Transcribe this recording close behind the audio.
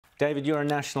David, you're a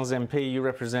Nationals MP. You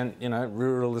represent,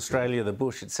 rural Australia, the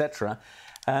bush, etc.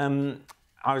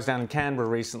 I was down in Canberra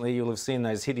recently. You'll have seen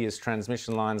those hideous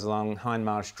transmission lines along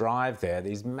Hindmarsh Drive there,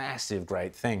 these massive,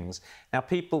 great things. Now,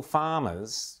 people,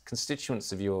 farmers,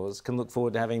 constituents of yours, can look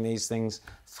forward to having these things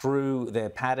through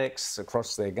their paddocks,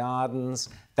 across their gardens.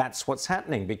 That's what's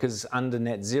happening, because under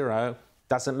net zero,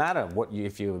 doesn't matter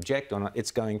if you object or not,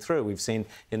 it's going through. We've seen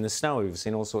in the snow, we've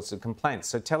seen all sorts of complaints.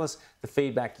 So tell us the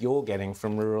feedback you're getting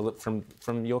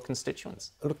from your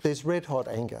constituents. Look, there's red hot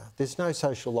anger. There's no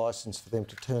social licence for them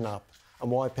to turn up and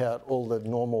wipe out all the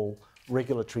normal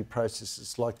regulatory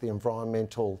processes like the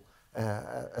environmental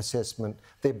assessment.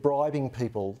 They're bribing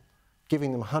people,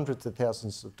 giving them hundreds of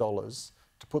thousands of dollars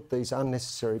to put these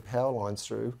unnecessary power lines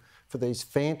through for these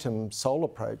phantom solar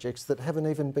projects that haven't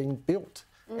even been built.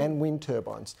 And wind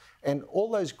turbines. And all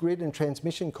those grid and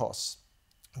transmission costs,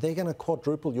 they're going to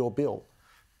quadruple your bill.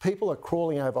 People are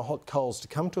crawling over hot coals to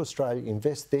come to Australia,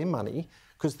 invest their money,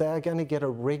 because they are going to get a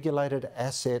regulated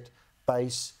asset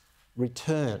base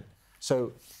return.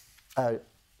 So a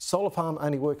solar farm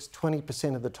only works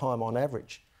 20% of the time on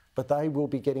average, but they will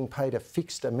be getting paid a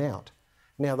fixed amount.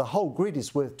 Now, the whole grid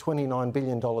is worth $29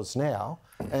 billion now,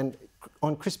 and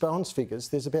on Chris Bowen's figures,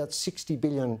 there's about $60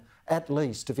 billion at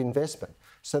least of investment.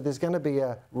 So there's going to be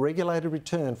a regulated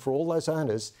return for all those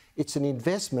owners. It's an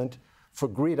investment for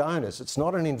grid owners. It's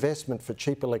not an investment for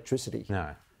cheap electricity.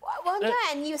 No. Well, no,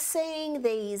 and you're seeing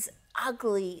these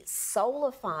ugly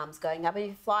solar farms going up. If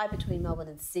you fly between Melbourne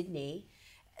and Sydney,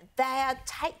 they're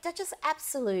just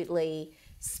absolutely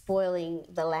spoiling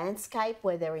the landscape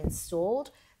where they're installed.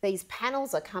 These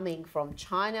panels are coming from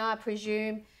China, I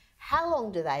presume. How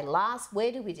long do they last?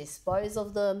 Where do we dispose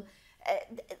of them?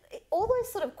 All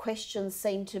those sort of questions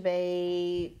seem to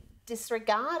be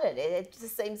disregarded. It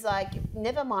just seems like,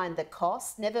 never mind the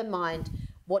cost, never mind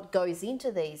what goes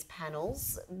into these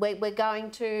panels, we're going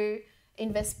to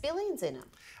invest billions in them.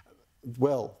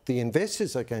 Well, the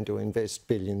investors are going to invest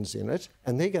billions in it,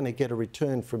 and they're going to get a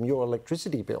return from your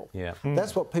electricity bill. Yeah.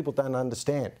 That's what people don't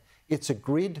understand. It's a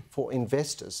grid for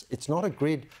investors. It's not a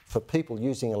grid for people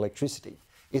using electricity.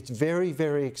 It's very,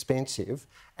 very expensive,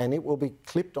 and it will be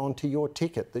clipped onto your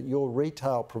ticket that your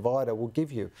retail provider will give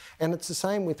you. And it's the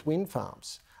same with wind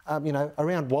farms.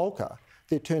 Around Walker,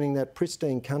 they're turning that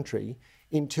pristine country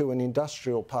into an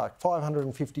industrial park,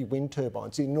 550 wind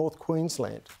turbines in North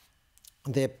Queensland.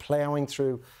 They're ploughing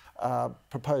through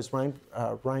proposed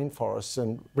rainforests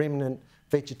and remnant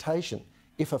vegetation.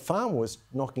 If a farmer was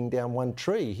knocking down one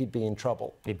tree, he'd be in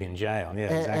trouble. He'd be in jail, yeah,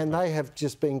 exactly. And they have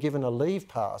just been given a leave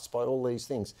pass by all these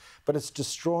things. But it's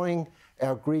destroying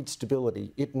our grid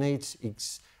stability. It needs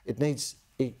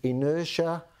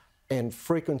inertia and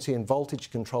frequency and voltage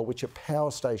control, which a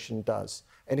power station does.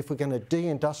 And if we're going to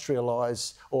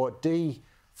deindustrialise or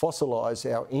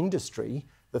defossilise our industry,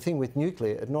 the thing with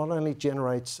nuclear, it not only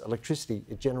generates electricity,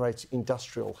 it generates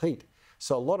industrial heat.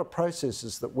 So a lot of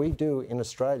processes that we do in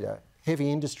Australia,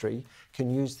 heavy industry, can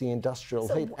use the industrial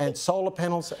heat. And solar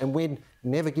panels and wind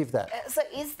never give that. So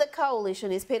is the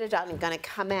coalition, is Peter Dutton going to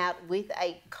come out with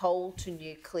a coal to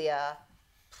nuclear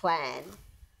plan,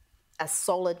 a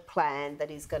solid plan that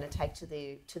is going to take to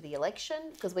the election?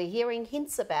 Because we're hearing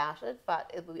hints about it,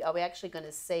 but are we actually going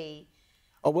to see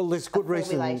there's good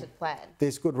reason.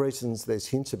 There's good reasons there's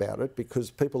hints about it,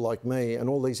 because people like me and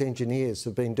all these engineers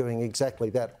have been doing exactly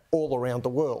that all around the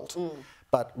world.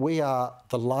 But we are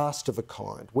the last of a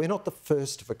kind. We're not the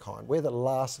first of a kind. We're the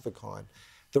last of a kind.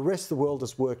 The rest of the world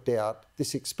has worked out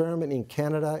this experiment in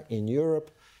Canada, in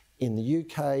Europe, in the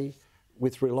UK,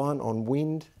 with reliant on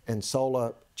wind and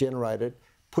solar generated,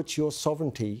 puts your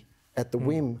sovereignty at the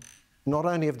whim, not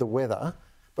only of the weather,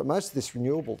 but most of this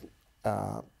renewable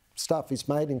stuff is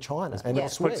made in China. And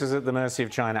it puts us at the mercy of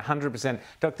China, 100%.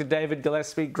 Dr. David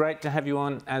Gillespie, great to have you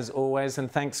on as always, and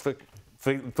thanks for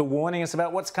warning us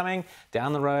about what's coming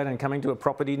down the road and coming to a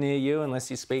property near you.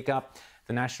 Unless you speak up,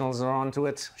 the Nationals are onto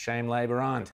it. Shame Labor aren't.